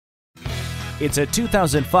It's a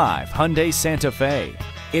 2005 Hyundai Santa Fe.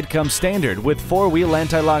 It comes standard with four-wheel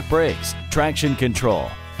anti-lock brakes, traction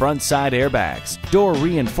control, front side airbags, door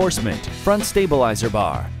reinforcement, front stabilizer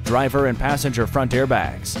bar, driver and passenger front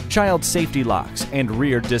airbags, child safety locks, and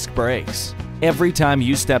rear disc brakes. Every time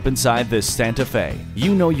you step inside this Santa Fe,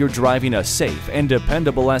 you know you're driving a safe and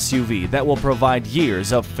dependable SUV that will provide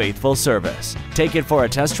years of faithful service. Take it for a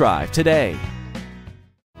test drive today.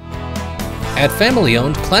 At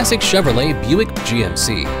family-owned Classic Chevrolet Buick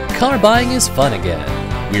GMC, car buying is fun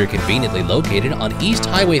again. We are conveniently located on East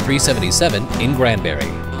Highway 377 in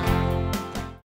Granbury.